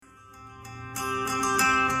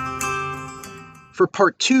For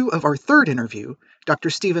part 2 of our third interview,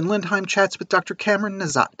 Dr. Stephen Lindheim chats with Dr. Cameron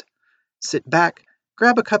Nazat. Sit back,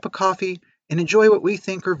 grab a cup of coffee, and enjoy what we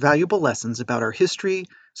think are valuable lessons about our history,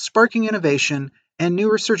 sparking innovation, and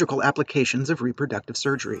newer surgical applications of reproductive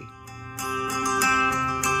surgery.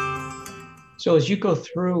 So as you go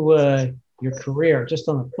through your career, just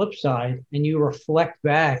on the flip side, and you reflect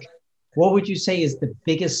back, what would you say is the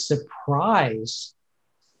biggest surprise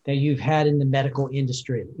that you've had in the medical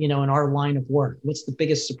industry, you know, in our line of work? What's the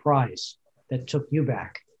biggest surprise that took you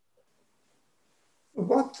back?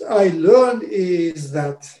 What I learned is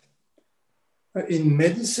that in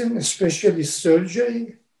medicine, especially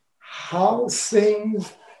surgery, how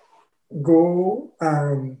things go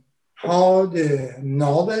and how the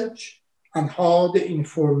knowledge and how the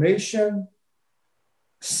information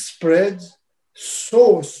spreads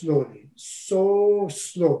so slowly, so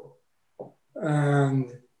slow. And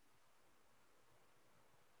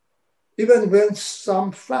even when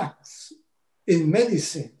some facts in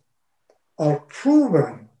medicine are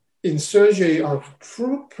proven, in surgery are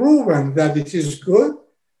proven that it is good,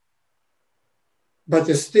 but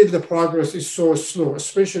still the progress is so slow,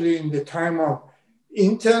 especially in the time of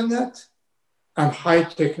internet and high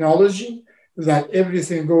technology, that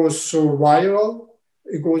everything goes so viral.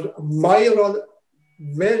 It goes viral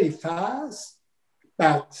very fast,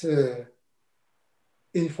 but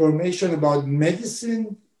information about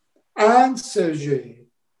medicine and surgery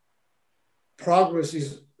progress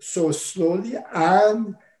is so slowly,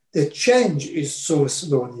 and the change is so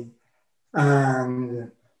slowly,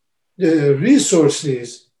 and the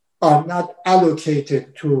resources are not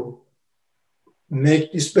allocated to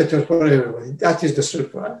make this better for everybody. That is the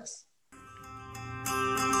surprise.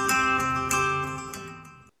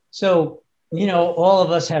 So, you know, all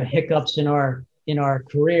of us have hiccups in our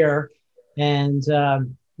career, and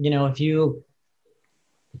you know, if you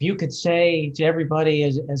could say to everybody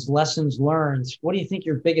as lessons learned, what do you think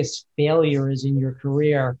your biggest failure is in your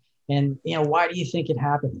career, and you know, why do you think it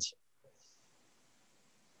happens?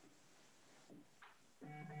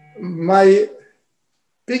 My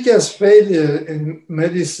biggest failure in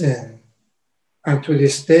medicine and to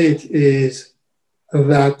this date is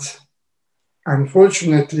that,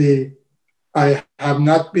 unfortunately, I have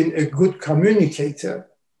not been a good communicator,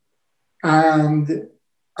 and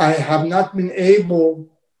I have not been able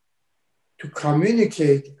to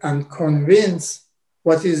communicate and convince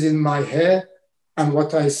what is in my head and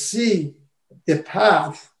what I see, the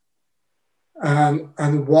path,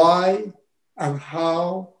 and why and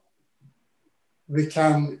how we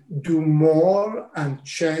can do more and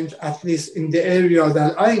change, at least in the area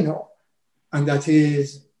that I know, and that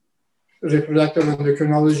is reproductive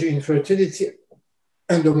endocrinology, infertility,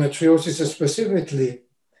 endometriosis specifically,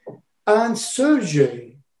 and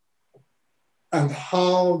surgery, and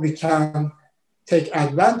how we can take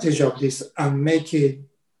advantage of this and make it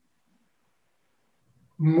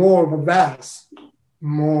more vast,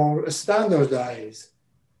 more standardized,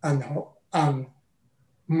 and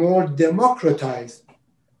more democratized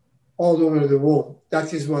all over the world.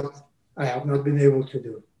 That is what I have not been able to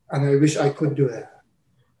do, and I wish I could do that.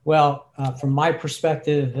 Well, from my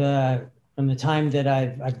perspective, from the time that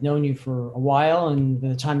I've known you for a while, and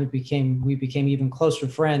the time we became even closer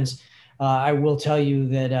friends, I will tell you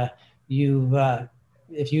that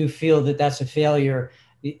if you feel that that's a failure,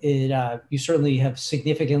 you certainly have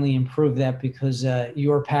significantly improved that, because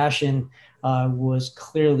your passion was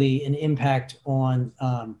clearly an impact on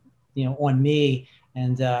you know, on me,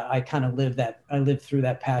 and I kind of lived through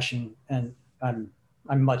that passion, and I'm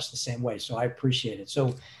much the same way. So I appreciate it.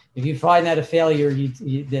 So if you find that a failure,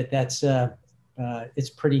 that's it's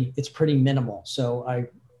pretty minimal. So I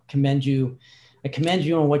commend you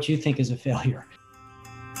on what you think is a failure.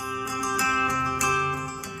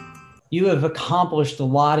 You have accomplished a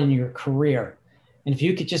lot in your career. And if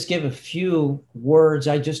you could just give a few words,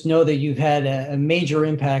 I just know that you've had a major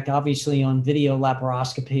impact, obviously, on video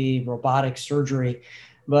laparoscopy, robotic surgery.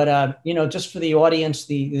 But, you know, just for the audience,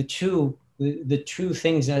 the two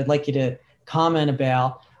things that I'd like you to comment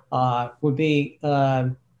about would be,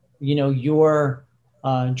 you know, your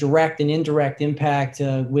direct and indirect impact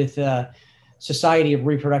with Society of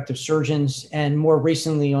Reproductive Surgeons, and more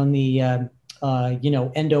recently on the you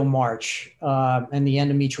know, EndoMarch and the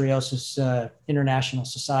Endometriosis International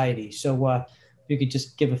Society. So if you could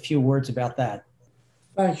just give a few words about that.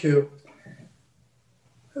 Thank you.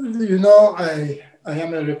 You know, I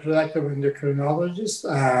am a reproductive endocrinologist,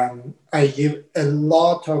 and I give a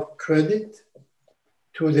lot of credit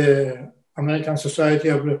to the American Society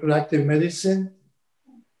of Reproductive Medicine.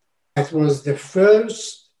 It was the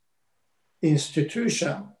first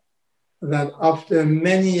institution that after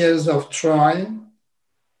many years of trying,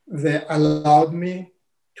 they allowed me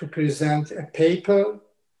to present a paper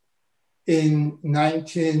in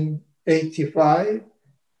 1985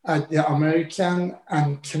 at the American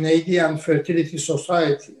and Canadian Fertility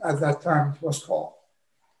Society, at that time it was called,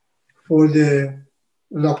 for the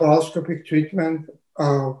laparoscopic treatment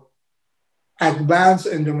of advanced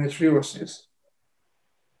endometriosis,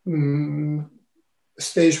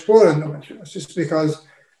 stage 4 endometriosis, because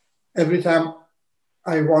every time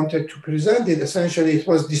I wanted to present it, essentially it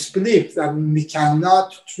was disbelief that we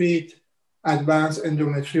cannot treat advanced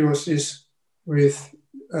endometriosis with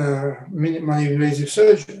minimally invasive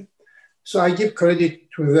surgery. So I give credit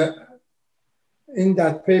to that. In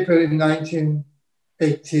that paper in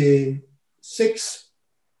 1986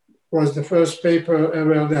 was the first paper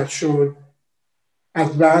ever that showed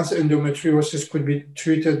advanced endometriosis could be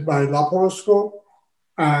treated by laparoscope.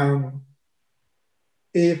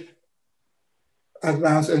 If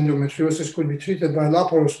advanced endometriosis could be treated by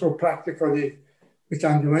laparoscope, practically we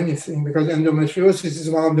can't do anything, because endometriosis is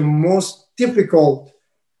one of the most difficult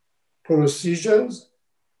procedures.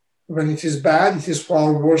 When it is bad, it is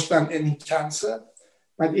far worse than any cancer.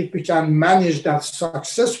 But if we can manage that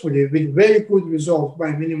successfully with very good results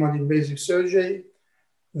by minimal invasive surgery,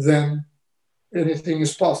 then anything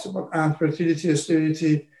is possible. And Fertility and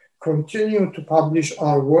Sterility continue to publish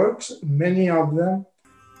our works, many of them.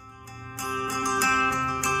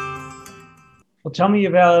 Well, tell me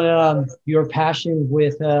about your passion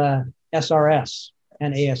with SRS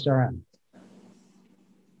and ASRM.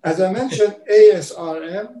 As I mentioned,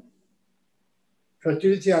 ASRM,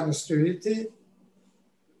 Fertility and Sterility,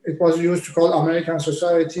 it was used to call American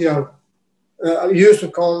Society of, used to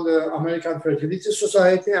call the American Fertility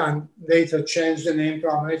Society, and later changed the name to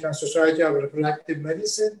American Society of Reproductive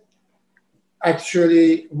Medicine.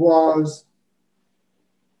 Actually was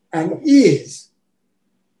and is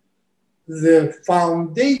the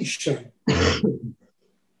foundation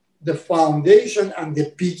and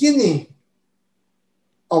the beginning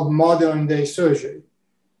of modern day surgery,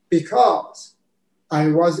 because I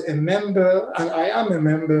was a member, and I am a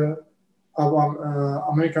member of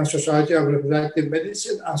American Society of Reproductive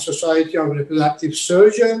Medicine and Society of Reproductive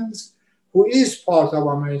Surgeons, who is part of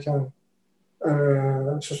American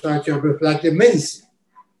Society of Reproductive Medicine.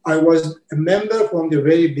 I was a member from the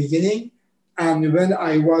very beginning, and when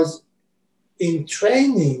I was in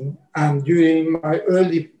training and during my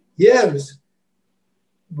early years,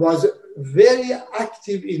 was very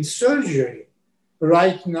active in surgery.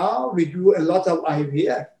 Right now, we do a lot of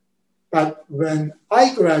IVF. But when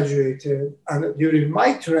I graduated and during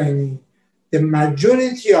my training, the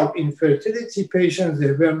majority of infertility patients,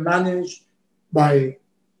 they were managed by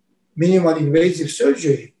minimal invasive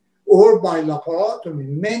surgery or by laparotomy.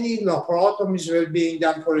 Many laparotomies were being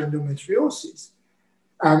done for endometriosis.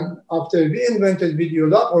 And after we invented video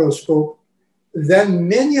laparoscope, then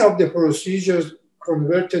many of the procedures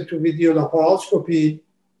converted to video laparoscopy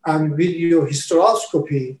and video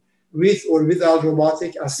hysteroscopy with or without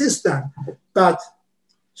robotic assistant. But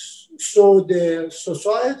so the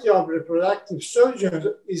Society of Reproductive Surgeons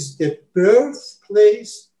is the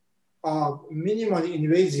birthplace of minimally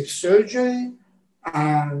invasive surgery.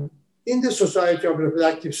 And in the Society of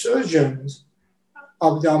Reproductive Surgeons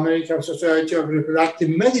of the American Society of Reproductive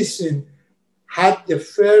Medicine had the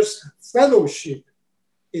first fellowship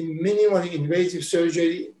in minimally invasive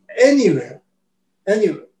surgery anywhere,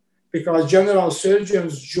 because general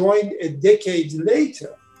surgeons joined a decade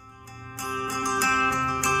later.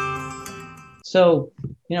 So,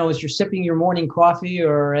 you know, as you're sipping your morning coffee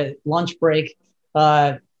or at lunch break,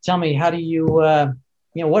 tell me, how do you,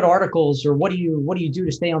 what articles or what do you do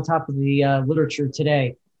to stay on top of the literature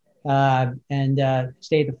today and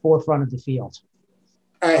stay at the forefront of the field?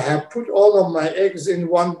 I have put all of my eggs in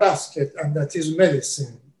one basket, and that is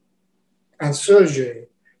medicine and surgery.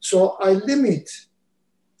 So I limit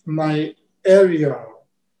my area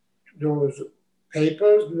to those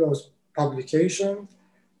papers, those publications,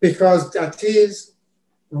 because that is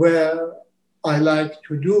where I like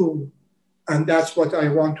to do, and that's what I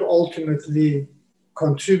want to ultimately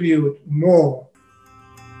contribute more.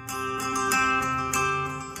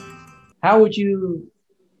 How would you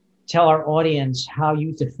tell our audience how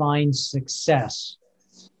you define success?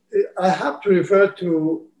 I have to refer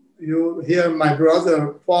to you here. My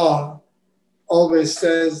brother, Paul, always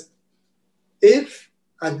says, if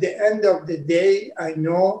at the end of the day, I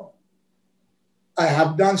know I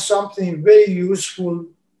have done something very useful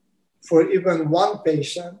for even one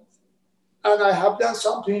patient, and I have done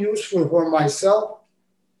something useful for myself,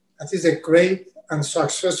 that is a great and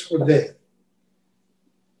successful day.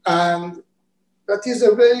 And that is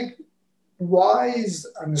a very wise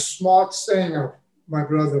and smart saying of my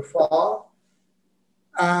brother Far.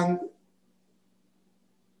 And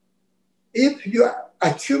if you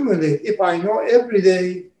accumulate, if I know every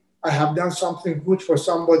day I have done something good for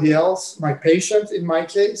somebody else, my patient in my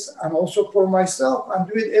case, and also for myself, and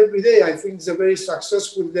do it every day, I think it's a very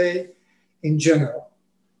successful day in general.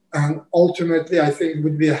 And ultimately, I think it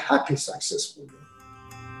would be a happy, successful day.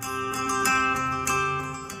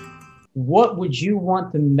 What would you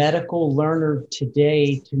want the medical learner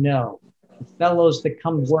today to know? The fellows that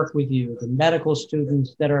come work with you, the medical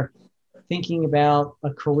students that are thinking about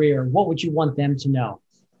a career, what would you want them to know?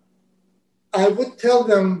 I would tell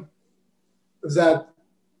them that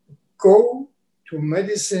go to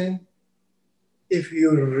medicine if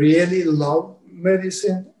you really love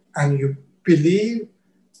medicine and you believe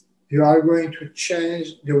you are going to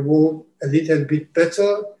change the world a little bit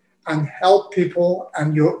better and help people,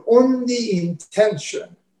 and your only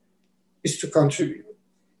intention is to contribute.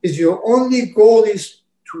 Is your only goal is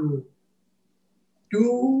to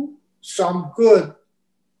do some good,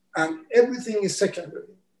 and everything is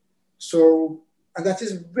secondary. So, and that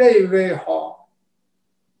is very, very hard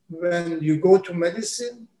when you go to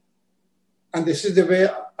medicine, and this is the way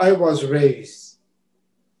I was raised.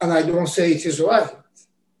 And I don't say it is right.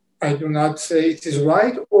 I do not say it is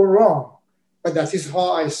right or wrong, but that is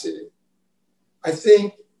how I see it. I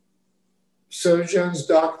think surgeons,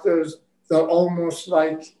 doctors, they're almost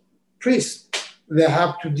like priests. They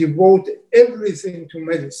have to devote everything to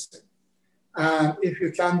medicine. And if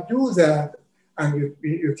you can do that, and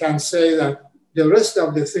you can say that the rest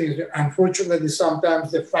of the things, unfortunately,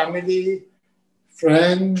 sometimes the family,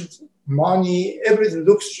 friends, money,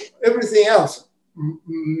 everything else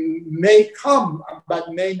may come,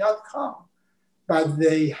 but may not come. But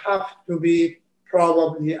they have to be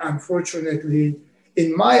probably, unfortunately,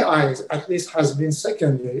 in my eyes, at least has been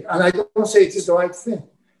secondary. And I don't say it is the right thing,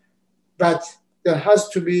 but there has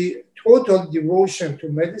to be total devotion to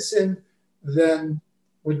medicine, then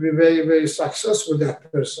would be very, very successful,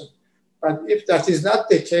 that person. But if that is not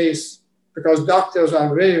the case, because doctors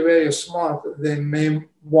are very, very smart, they may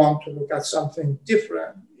want to look at something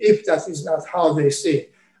different, if that is not how they see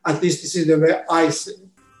it. At least this is the way I see it.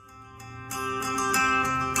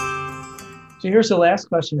 So here's the last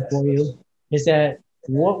question for you, is that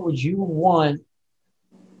what would you want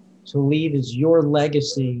to leave as your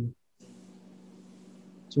legacy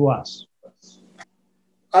to us?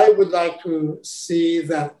 I would like to see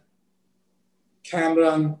that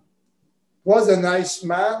Kamran was a nice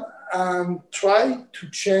man and tried to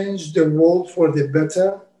change the world for the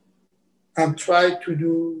better and tried to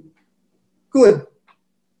do good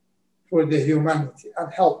for the humanity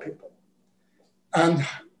and help people. And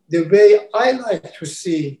the way I like to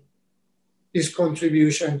see this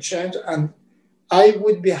contribution change, and I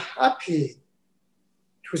would be happy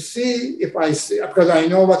to see if I see, because I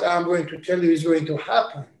know what I'm going to tell you is going to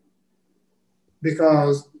happen,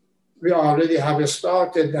 because we already have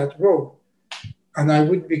started that road. And it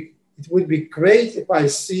would be great if I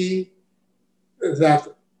see that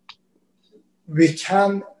we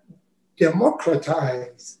can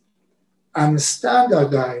democratize and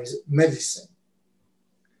standardize medicine,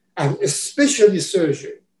 and especially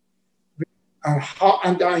surgery.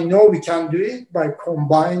 And I know we can do it by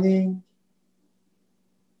combining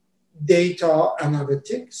data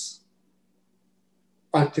analytics,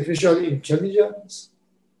 artificial intelligence,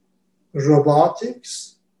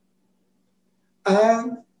 robotics,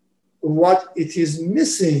 and what it is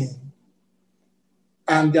missing,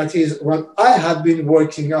 and that is what I have been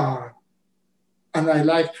working on. And I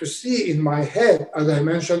like to see in my head, as I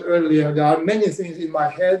mentioned earlier, there are many things in my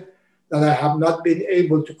head that I have not been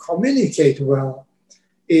able to communicate well,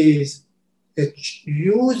 is that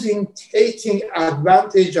taking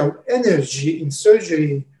advantage of energy in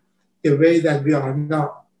surgery the way that we are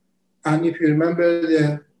now. And if you remember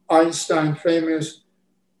the Einstein famous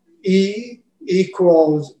E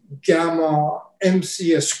equals gamma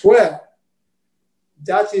MC squared,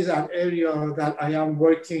 that is an area that I am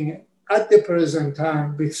working at the present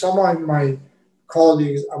time with some of my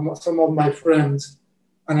colleagues, some of my friends,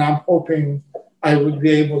 and I'm hoping I would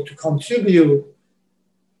be able to contribute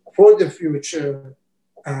for the future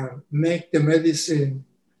and make the medicine,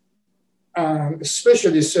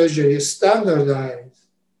 especially surgery, standardized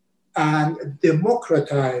and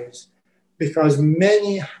democratized, because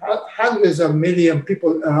many hundreds of millions of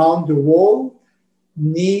people around the world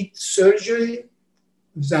need surgery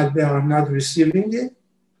that they are not receiving it,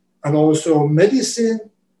 and also medicine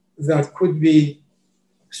that could be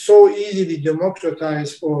so easily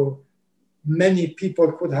democratized for many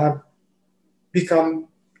people could have become,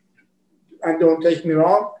 and don't take me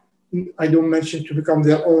wrong, I don't mention to become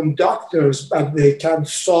their own doctors, but they can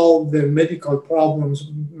solve their medical problems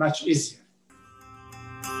much easier.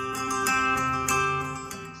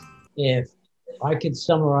 If I could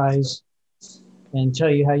summarize and tell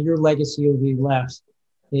you how your legacy will be left,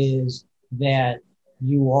 is that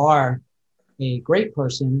you are a great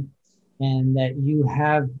person and that you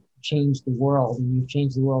have changed the world, and you've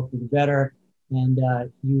changed the world for the better, and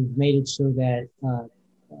you've made it so that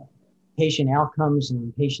patient outcomes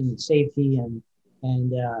and patient safety and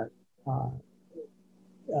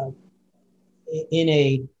in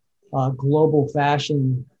a global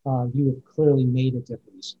fashion, you have clearly made a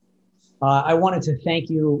difference. I wanted to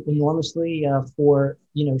thank you enormously for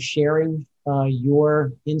sharing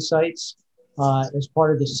your insights as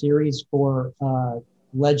part of the series for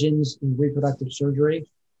Legends in Reproductive Surgery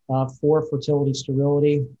for fertility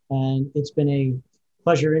sterility. And it's been a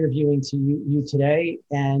pleasure interviewing you today,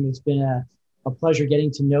 and it's been a pleasure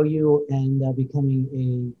getting to know you and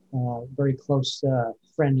becoming a very close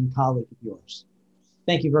friend and colleague of yours.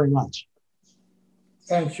 Thank you very much.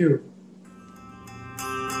 Thank you.